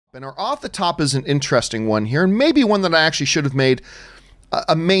And our off the top is an interesting one here, and maybe one that I actually should have made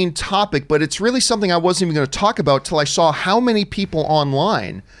a main topic, but it's really something I wasn't even going to talk about till I saw how many people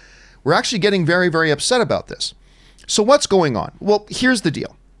online were actually getting very, very upset about this. So what's going on? Well, here's the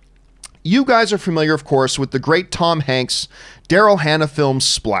deal. You guys are familiar, of course, with the great Tom Hanks, Daryl Hannah film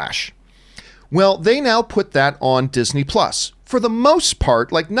Splash. Well, they now put that on Disney+. For the most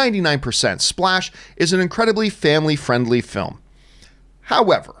part, like 99%, Splash is an incredibly family-friendly film.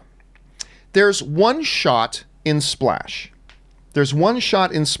 However, there's one shot in Splash. There's one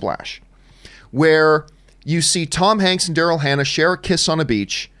shot in Splash where you see Tom Hanks and Daryl Hannah share a kiss on a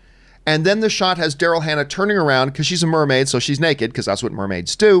beach, and then the shot has Daryl Hannah turning around because she's a mermaid, so she's naked because that's what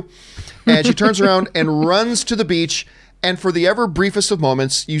mermaids do. And she turns around and runs to the beach, and for the ever briefest of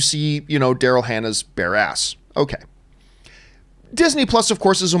moments, you see, Daryl Hannah's bare ass. Okay. Disney Plus, of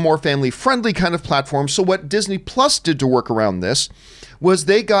course, is a more family-friendly kind of platform, so what Disney Plus did to work around this was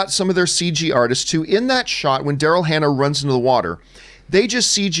they got some of their CG artists to, in that shot when Daryl Hannah runs into the water, they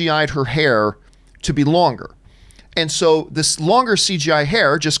just CGI'd her hair to be longer. And so this longer CGI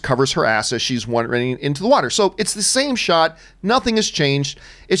hair just covers her ass as she's running into the water. So it's the same shot, nothing has changed.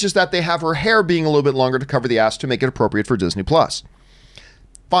 It's just that they have her hair being a little bit longer to cover the ass to make it appropriate for Disney Plus.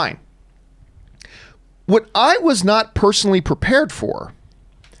 Fine. What I was not personally prepared for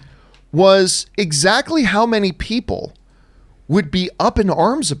was exactly how many people would be up in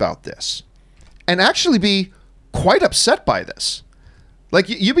arms about this and actually be quite upset by this. Like,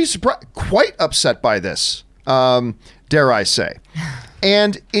 you'd be surprised, quite upset by this, dare I say.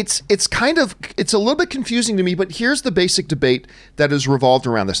 And it's a little bit confusing to me, but here's the basic debate that is revolved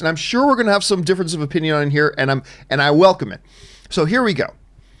around this. And I'm sure we're going to have some difference of opinion on here, and I welcome it. So here we go.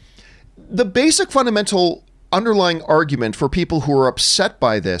 The basic fundamental underlying argument for people who are upset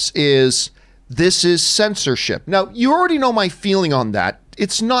by this is censorship. Now, you already know my feeling on that.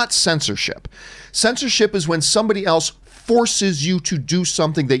 It's not censorship. Censorship is when somebody else forces you to do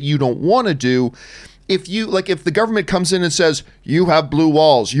something that you don't want to do. If the government comes in and says, you have blue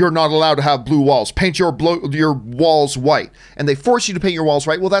walls, you're not allowed to have blue walls, paint your walls white, and they force you to paint your walls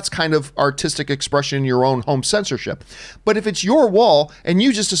white, well, that's kind of artistic expression in your own home censorship. But if it's your wall and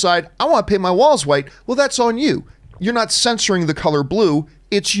you just decide, I want to paint my walls white, well, that's on you. You're not censoring the color blue.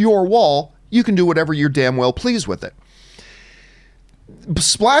 It's your wall. You can do whatever you're damn well pleased with it.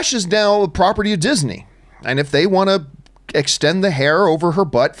 Splash is now a property of Disney. And if they want to extend the hair over her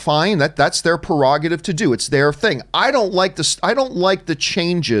butt, fine. That's their prerogative to do. It's their thing. I don't like the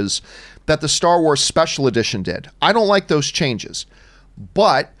changes that the Star Wars Special Edition did. I don't like those changes.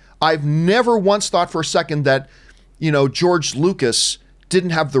 But I've never once thought for a second that, George Lucas didn't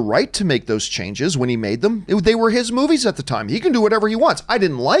have the right to make those changes when he made them. They were his movies at the time. He can do whatever he wants. I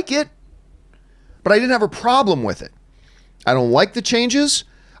didn't like it, but I didn't have a problem with it. I don't like the changes.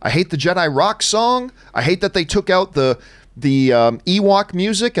 I hate the Jedi Rock song. I hate that they took out the Ewok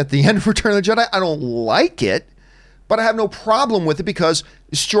music at the end of Return of the Jedi. I don't like it, but I have no problem with it because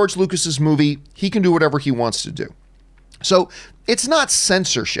it's George Lucas's movie. He can do whatever he wants to do. So it's not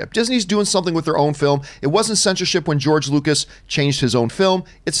censorship. Disney's doing something with their own film. It wasn't censorship when George Lucas changed his own film.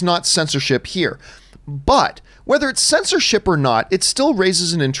 It's not censorship here. But whether it's censorship or not, it still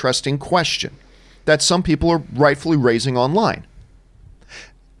raises an interesting question that some people are rightfully raising online.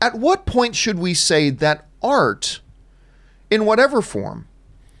 At what point should we say that art, in whatever form,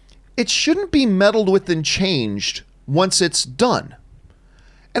 it shouldn't be meddled with and changed once it's done?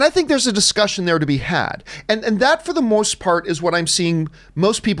 And I think there's a discussion there to be had. And that, for the most part, is what I'm seeing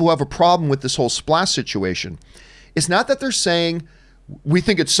most people who have a problem with this whole Splash situation. It's not that they're saying, we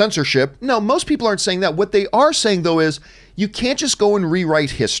think it's censorship. No, most people aren't saying that. What they are saying, though, is you can't just go and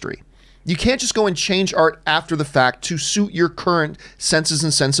rewrite history. You can't just go and change art after the fact to suit your current senses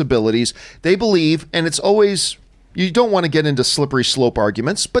and sensibilities. They believe, and it's always, you don't want to get into slippery slope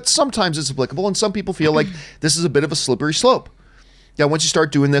arguments, but sometimes it's applicable, and some people feel like this is a bit of a slippery slope. Yeah, once you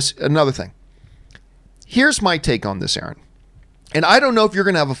start doing this, another thing. Here's my take on this, Aaron. And I don't know if you're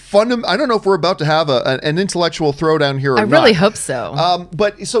going to have I don't know if we're about to have an intellectual throwdown here or not. I really hope so.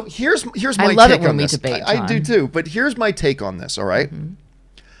 But so here's my take on this. I love it when we debate, John. I do too, but here's my take on this, all right? Mm-hmm.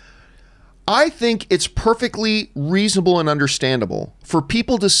 I think it's perfectly reasonable and understandable for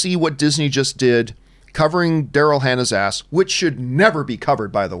people to see what Disney just did covering Daryl Hannah's ass, which should never be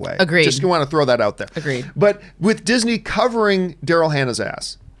covered, by the way. Agreed. Just want to throw that out there. Agreed. But with Disney covering Daryl Hannah's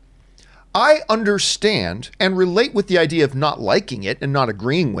ass, I understand and relate with the idea of not liking it and not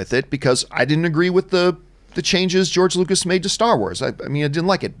agreeing with it because I didn't agree with the changes George Lucas made to Star Wars. I mean, I didn't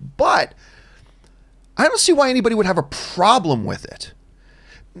like it. But I don't see why anybody would have a problem with it.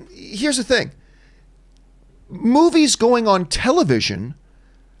 Here's the thing. Movies going on television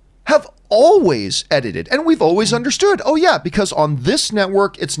have always edited, and we've always understood, oh yeah, because on this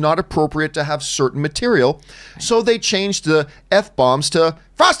network, it's not appropriate to have certain material. So they changed the F-bombs to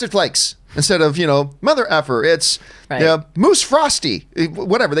Frosted Flakes instead of, mother effer. It's Moose Frosty,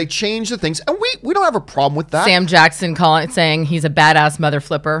 whatever. They changed the things, and we don't have a problem with that. Sam Jackson saying he's a badass mother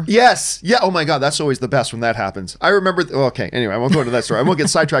flipper. Yes. Yeah. Oh my God. That's always the best when that happens. I remember. Okay. Anyway, I won't go into that story. I won't get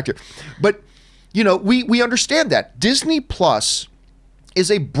sidetracked here. But, we understand that. Disney Plus is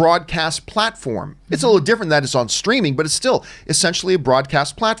a broadcast platform. It's a little different that it's on streaming, but it's still essentially a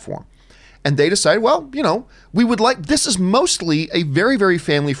broadcast platform. And they decided, well, we would like, this is mostly a very, very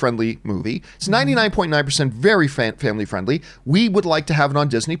family-friendly movie. It's 99.9% very family-friendly. We would like to have it on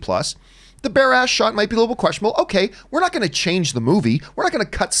Disney Plus. The bare-ass shot might be a little questionable. Okay, we're not going to change the movie. We're not going to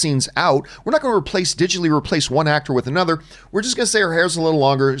cut scenes out. We're not going to digitally replace one actor with another. We're just going to say her hair's a little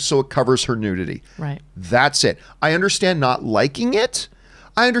longer so it covers her nudity. Right. That's it. I understand not liking it.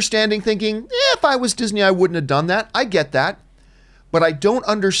 I understand thinking, if I was Disney, I wouldn't have done that. I get that. But I don't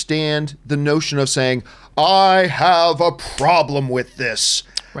understand the notion of saying, I have a problem with this.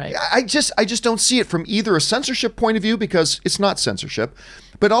 Right. I just don't see it from either a censorship point of view, because it's not censorship,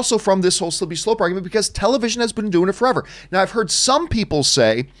 but also from this whole slippery slope argument, because television has been doing it forever. Now, I've heard some people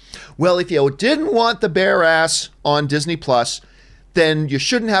say, well, if you didn't want the bare ass on Disney Plus, then you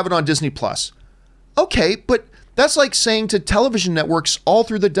shouldn't have it on Disney Plus. Okay, but that's like saying to television networks all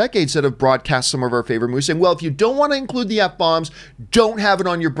through the decades that have broadcast some of our favorite movies, saying, well, if you don't want to include the F-bombs, don't have it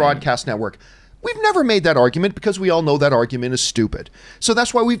on your broadcast network. We've never made that argument because we all know that argument is stupid. So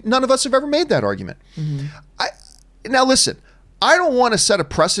that's why none of us have ever made that argument. Now, listen, I don't want to set a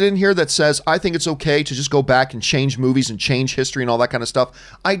precedent here that says I think it's okay to just go back and change movies and change history and all that kind of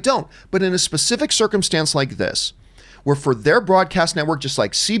stuff. I don't. But in a specific circumstance like this, where for their broadcast network, just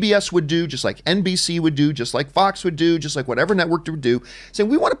like CBS would do, just like NBC would do, just like Fox would do, just like whatever network would do,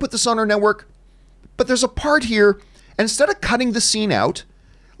 saying we want to put this on our network, but there's a part here, and instead of cutting the scene out,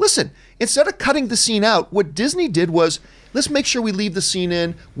 listen, instead of cutting the scene out, what Disney did was, let's make sure we leave the scene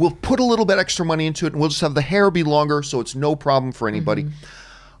in, we'll put a little bit extra money into it, and we'll just have the hair be longer so it's no problem for anybody.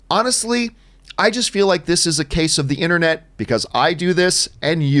 Honestly, I just feel like this is a case of the internet, because I do this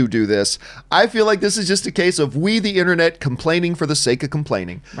and you do this. I feel like this is just a case of we, the internet, complaining for the sake of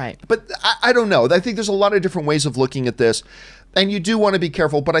complaining. Right. But I don't know. I think there's a lot of different ways of looking at this, and you do want to be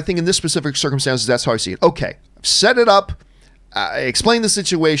careful, but I think in this specific circumstances, that's how I see it. Okay, I've set it up, explain the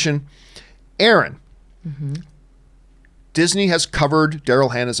situation. Aaron, Disney has covered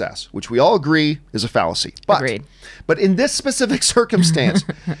Daryl Hannah's ass, which we all agree is a fallacy. Agreed. But in this specific circumstance,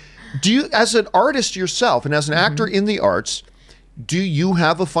 do you, as an artist yourself and as an actor in the arts, do you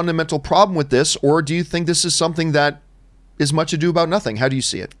have a fundamental problem with this, or do you think this is something that is much ado about nothing? How do you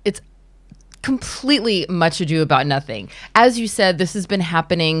see it? It's completely much ado about nothing. As you said, this has been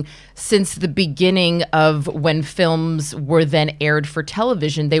happening since the beginning of when films were then aired for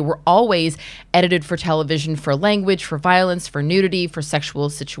television. They were always edited for television for language, for violence, for nudity, for sexual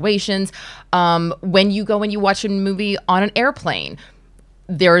situations. When you go and you watch a movie on an airplane,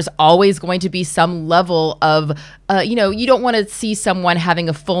 there's always going to be some level of, you don't want to see someone having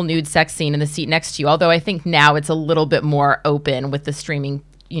a full nude sex scene in the seat next to you. Although I think now it's a little bit more open with the streaming,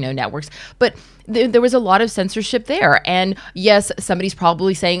 networks. But there was a lot of censorship there. And yes, somebody's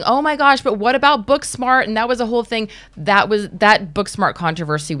probably saying, oh my gosh, but what about Booksmart? And that was a whole thing. That Booksmart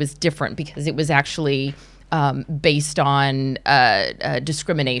controversy was different because it was actually based on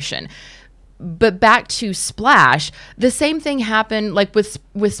discrimination. But back to Splash, the same thing happened like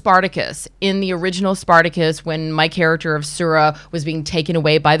with Spartacus. In the original Spartacus, when my character of Sura was being taken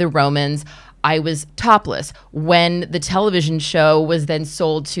away by the Romans, I was topless. When the television show was then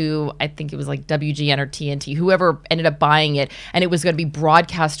sold to, I think it was like WGN or TNT, whoever ended up buying it, and it was going to be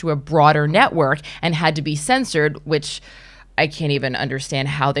broadcast to a broader network and had to be censored, which I can't even understand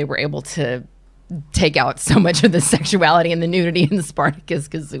how they were able to take out so much of the sexuality and the nudity in the Spartacus,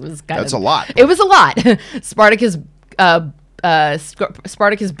 because it was That's a lot. It was a lot. Spartacus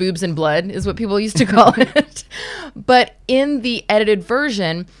boobs and blood is what people used to call it. But in the edited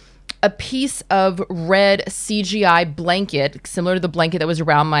version, a piece of red CGI blanket, similar to the blanket that was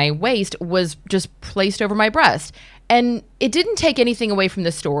around my waist, was just placed over my breast. And it didn't take anything away from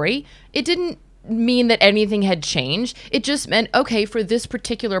the story. It didn't mean that anything had changed. It just meant, okay, for this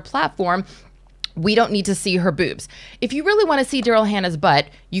particular platform, we don't need to see her boobs. If you really want to see Daryl Hannah's butt,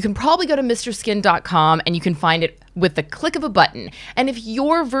 you can probably go to MrSkin.com and you can find it with the click of a button. And if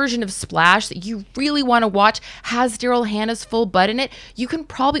your version of Splash that you really want to watch has Daryl Hannah's full butt in it, you can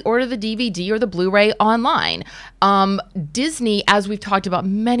probably order the DVD or the Blu-ray online. Disney, as we've talked about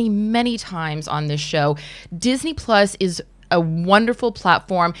many, many times on this show, Disney Plus is a wonderful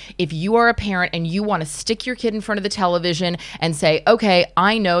platform if you are a parent and you want to stick your kid in front of the television and say, okay,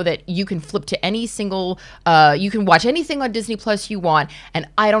 I know that you can flip to any single, you can watch anything on Disney Plus you want, and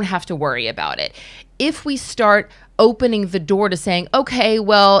I don't have to worry about it. If we start opening the door to saying, okay,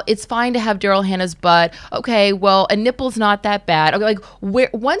 well, it's fine to have Daryl Hannah's butt. Okay, well, a nipple's not that bad. Okay, like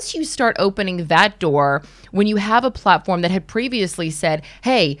once you start opening that door, when you have a platform that had previously said,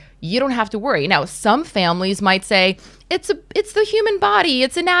 hey, you don't have to worry. Now, some families might say, it's the human body,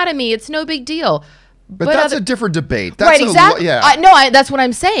 it's anatomy, it's no big deal. But that's a different debate. That's right, exactly. Yeah. That's what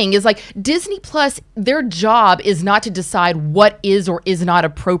I'm saying is like Disney Plus, their job is not to decide what is or is not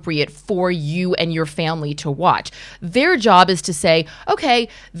appropriate for you and your family to watch. Their job is to say, okay,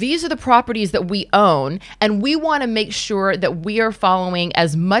 these are the properties that we own, and we want to make sure that we are following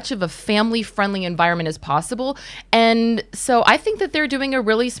as much of a family-friendly environment as possible. And so I think that they're doing a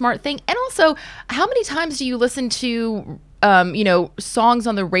really smart thing. And also, how many times do you listen to, songs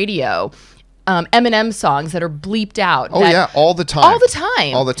on the radio? Eminem songs that are bleeped out. Oh, yeah, all the time. All the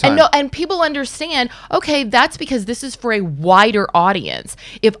time. All the time. And people understand, okay, that's because this is for a wider audience.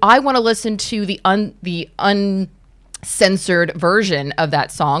 If I want to listen to the uncensored version of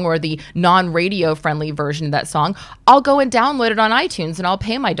that song or the non-radio friendly version of that song, I'll go and download it on iTunes and I'll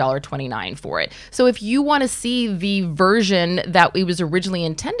pay my $1.29 for it. So if you want to see the version that it was originally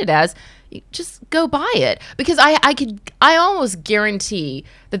intended as, just go buy it, because I almost guarantee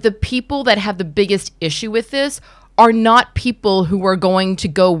that the people that have the biggest issue with this are not people who are going to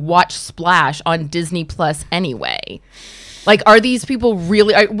go watch Splash on Disney Plus anyway. Like, are these people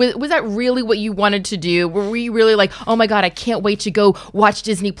really, was that really what you wanted to do? Were we really like, oh my God, I can't wait to go watch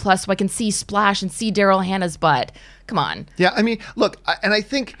Disney Plus so I can see Splash and see Daryl Hannah's butt? Come on. Yeah, I mean, look, and I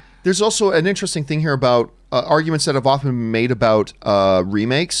think there's also an interesting thing here about arguments that have often been made about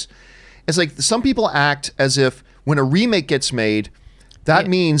remakes. It's like some people act as if when a remake gets made, that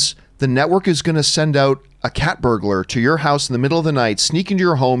means the network is going to send out a cat burglar to your house in the middle of the night, sneak into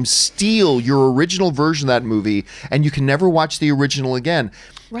your home, steal your original version of that movie, and you can never watch the original again.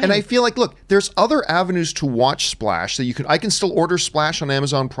 Right. And I feel like, look, there's other avenues to watch Splash that you can. I can still order Splash on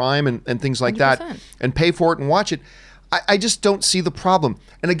Amazon Prime and things like 100%. That and pay for it and watch it. I just don't see the problem.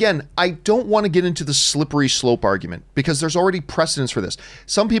 And again, I don't want to get into the slippery slope argument because there's already precedence for this.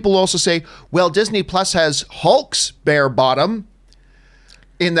 Some people also say, well, Disney Plus has Hulk's bare bottom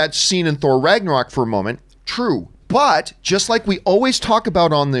in that scene in Thor Ragnarok for a moment. True. But just like we always talk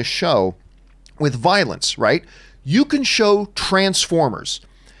about on this show with violence, right? You can show Transformers.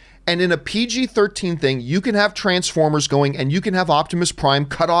 And in a PG-13 thing, you can have Transformers going and you can have Optimus Prime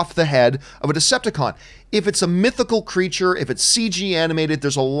cut off the head of a Decepticon. If it's a mythical creature, if it's CG animated,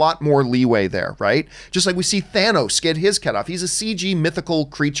 there's a lot more leeway there, right? Just like we see Thanos get his cut off. He's a CG mythical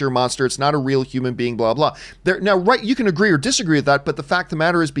creature monster. It's not a real human being, blah, blah. Now, right, you can agree or disagree with that, but the fact of the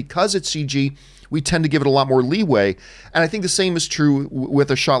matter is because it's CG, we tend to give it a lot more leeway. And I think the same is true with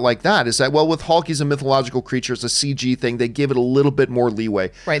a shot like that, is that, well, with Hulk, he's a mythological creature. It's a CG thing. They give it a little bit more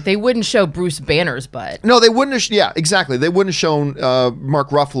leeway. Right. They wouldn't show Bruce Banner's butt. No, they wouldn't have. Yeah, exactly. They wouldn't have shown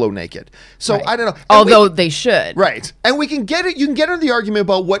Mark Ruffalo naked. So right. I don't know. And although they should. Right. And we can get it. You can get into the argument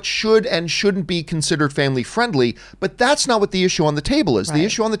about what should and shouldn't be considered family friendly, but that's not what the issue on the table is. Right. The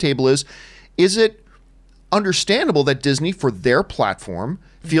issue on the table is it understandable that Disney, for their platform,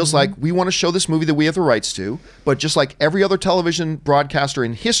 feels like we want to show this movie that we have the rights to, but just like every other television broadcaster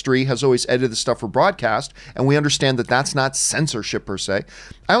in history has always edited the stuff for broadcast, and we understand that that's not censorship per se,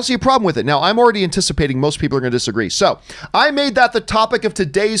 I don't see a problem with it. Now, I'm already anticipating most people are going to disagree. So I made that the topic of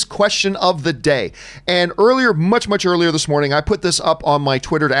today's question of the day. And earlier, much earlier this morning, I put this up on my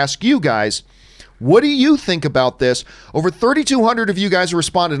Twitter to ask you guys, what do you think about this? Over 3,200 of you guys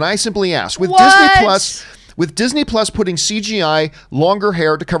responded, and I simply asked, with Disney Plus putting CGI longer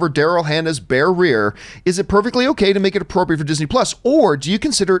hair to cover Daryl Hannah's bare rear, is it perfectly okay to make it appropriate for Disney Plus, or do you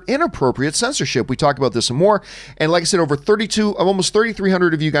consider it inappropriate censorship? We talk about this and more. And like I said, over almost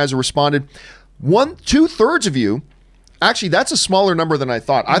 3,300 of you guys have responded. 2/3 of you. Actually, that's a smaller number than I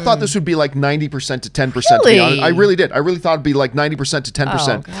thought. I thought this would be like 90% to 10%. Really? To be honest. I really did. I really thought it'd be like 90% to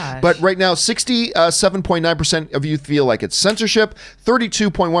 10%. Oh, gosh. But right now, 67.9% of you feel like it's censorship.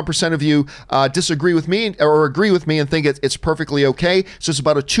 32.1% of you disagree with me or agree with me and think it's perfectly okay. So it's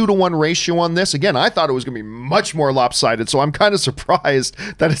about a 2-to-1 ratio on this. Again, I thought it was going to be much more lopsided, so I'm kind of surprised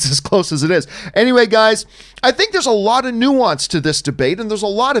that it's as close as it is. Anyway, guys, I think there's a lot of nuance to this debate, and there's a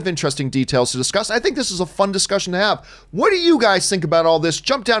lot of interesting details to discuss. I think this is a fun discussion to have. What do you guys think about all this?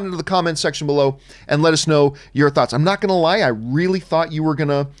 Jump down into the comment section below and let us know your thoughts. I'm not going to lie. I really thought you were going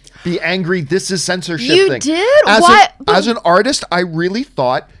to be angry. This is censorship you thing. Did? As what? As an artist, I really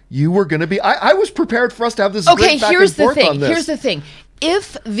thought you were going to be. I was prepared for us to have this. Okay, great back here's and the forth thing. on this. Here's the thing.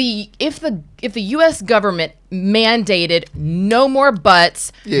 If the U.S. government mandated no more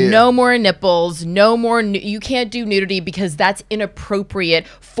butts, no more nipples, no more you can't do nudity because that's inappropriate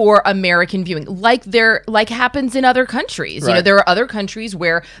for American viewing, like happens in other countries. Right. You know, there are other countries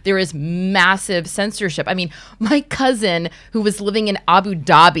where there is massive censorship. I mean, my cousin who was living in Abu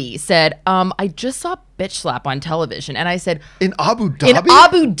Dhabi said, "I just saw bitch slap on television," and I said, "In Abu Dhabi?" In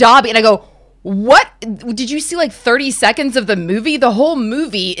Abu Dhabi, and I go, what? Did you see like 30 seconds of the movie? The whole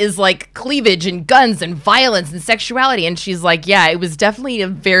movie is like cleavage and guns and violence and sexuality. And she's like, yeah, it was definitely a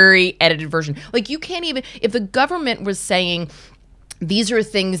very edited version. Like, you can't even, if the government was saying these are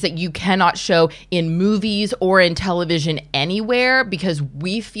things that you cannot show in movies or in television anywhere because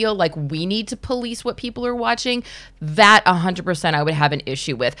we feel like we need to police what people are watching, that 100% I would have an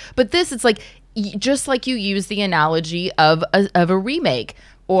issue with. But this, it's like, just like you use the analogy of a remake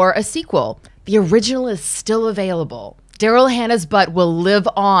or a sequel, the original is still available. Daryl Hannah's butt will live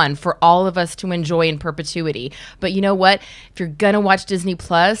on for all of us to enjoy in perpetuity. But you know what? If you're going to watch Disney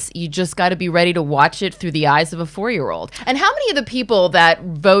Plus, you just got to be ready to watch it through the eyes of a 4-year-old. And how many of the people that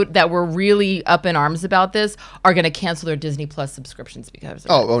vote that were really up in arms about this are going to cancel their Disney Plus subscriptions because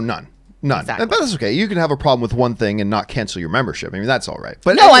of it? Oh, none. None. Exactly. But that's okay. You can have a problem with one thing and not cancel your membership. I mean, that's all right.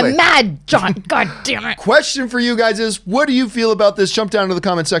 But no, anyway, I'm mad, John. God damn it. Question for you guys is, what do you feel about this? Jump down to the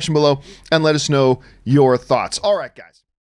comment section below and let us know your thoughts. All right, guys.